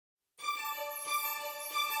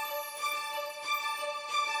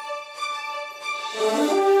And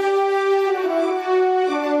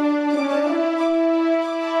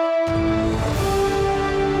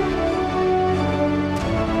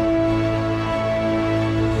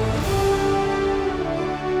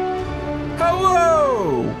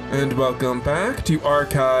welcome back to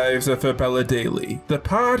Archives of Fabella Daily, the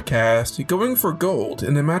podcast going for gold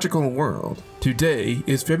in the magical world. Today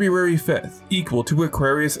is February 5th, equal to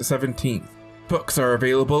Aquarius 17th. Books are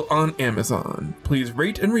available on Amazon. Please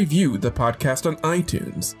rate and review the podcast on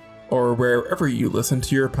iTunes, or wherever you listen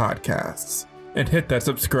to your podcasts. And hit that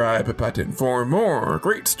subscribe button for more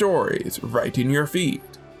great stories right in your feed.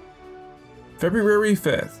 February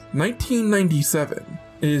 5th, 1997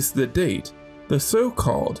 is the date the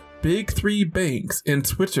so-called Big Three banks in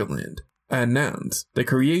Switzerland announced the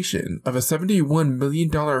creation of a $71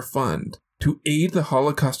 million fund to aid the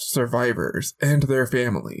Holocaust survivors and their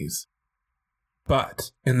families.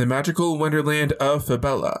 But in the magical wonderland of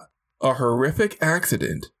Fabella, a horrific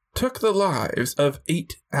accident took the lives of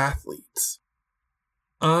 8 athletes.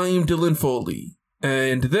 I'm Dylan Foley,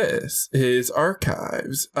 and this is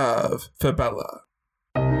Archives of Fabella.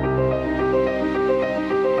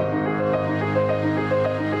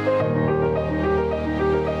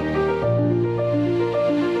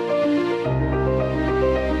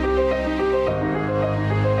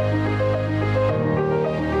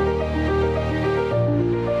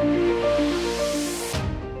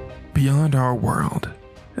 Beyond our world,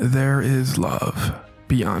 there is love.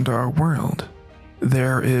 Beyond our world,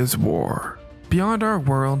 there is war. Beyond our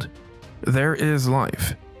world, there is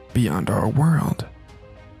life. Beyond our world,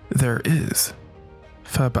 there is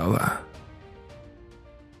Fabella.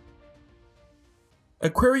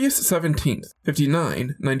 Aquarius 17th,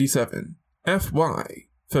 5997, FY,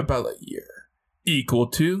 Fabella year, equal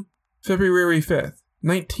to February 5th,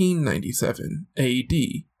 1997, AD,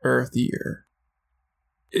 Earth year.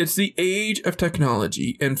 It's the age of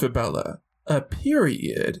technology in Fabella, a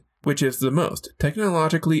period which is the most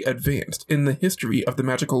technologically advanced in the history of the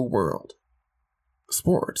magical world.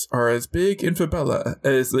 Sports are as big in Fabella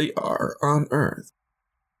as they are on Earth.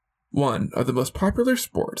 One of the most popular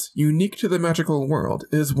sports unique to the magical world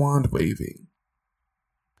is wand waving.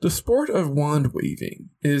 The sport of wand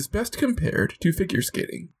waving is best compared to figure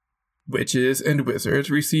skating. Witches and wizards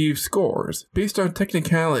receive scores based on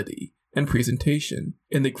technicality and presentation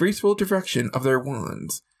in the graceful direction of their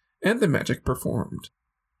wands and the magic performed.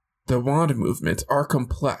 The wand movements are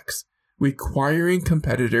complex, requiring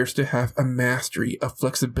competitors to have a mastery of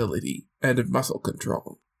flexibility and muscle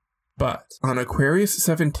control. But on Aquarius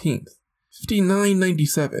 17th,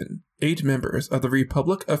 5997, 8 members of the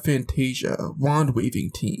Republic of Fantasia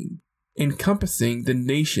wand-waving team, encompassing the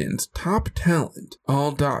nation's top talent,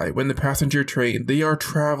 all die when the passenger train they are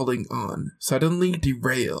traveling on suddenly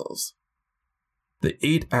derails. The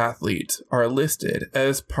 8 athletes are listed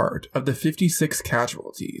as part of the 56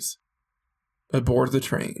 casualties. Aboard the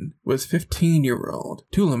train was 15-year-old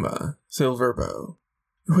Tulima Silverbow,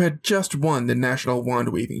 who had just won the National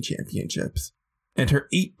Wand-Waving Championships, and her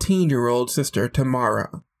 18-year-old sister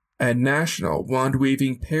Tamara, a National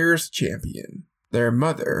Wand-Waving Pairs Champion, their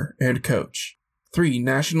mother and coach, 3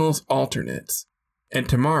 Nationals alternates, and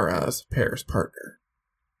Tamara's pairs partner.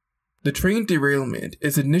 The train derailment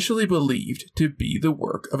is initially believed to be the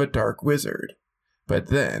work of a dark wizard, but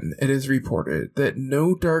then it is reported that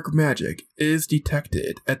no dark magic is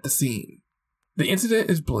detected at the scene. The incident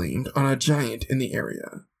is blamed on a giant in the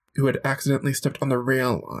area, who had accidentally stepped on the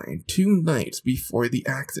rail line 2 nights before the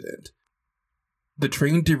accident. The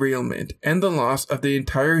train derailment and the loss of the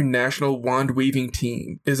entire national wand-waving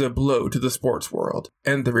team is a blow to the sports world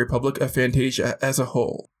and the Republic of Fantasia as a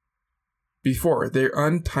whole. Before their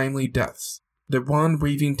untimely deaths, the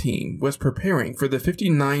wand-waving team was preparing for the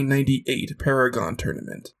 5998 Paragon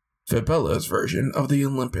Tournament, Fabella's version of the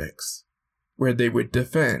Olympics, where they would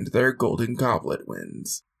defend their Golden Goblet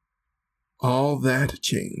wins. All that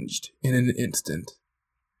changed in an instant.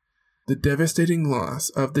 The devastating loss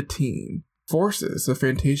of the team forces the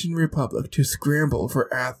Fantasian Republic to scramble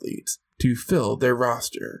for athletes to fill their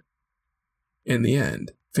roster. In the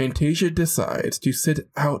end, Fantasia decides to sit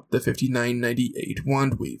out the 5998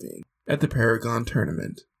 wand-waving at the Paragon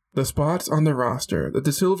Tournament. The spots on the roster that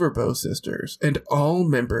the Silverbow sisters and all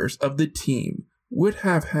members of the team would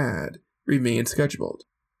have had remain scheduled.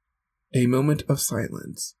 A moment of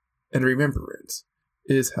silence and remembrance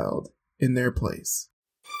is held in their place.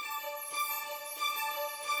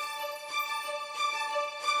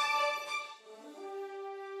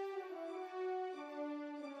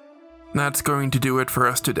 That's going to do it for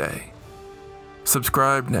us today.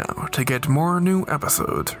 Subscribe now to get more new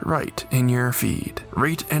episodes right in your feed.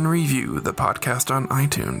 Rate and review the podcast on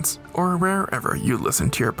iTunes or wherever you listen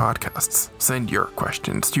to your podcasts. Send your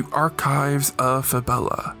questions to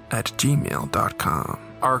archivesoffabella@gmail.com.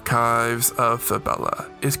 Archives of Fabella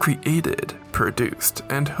is created, produced,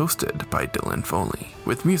 and hosted by Dylan Foley,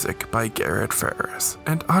 with music by Garrett Ferris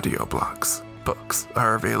and audio blocks. Books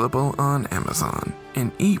are available on Amazon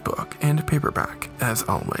in ebook and paperback. As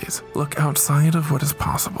always, look outside of what is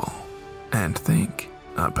possible and think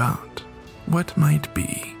about what might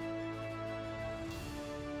be.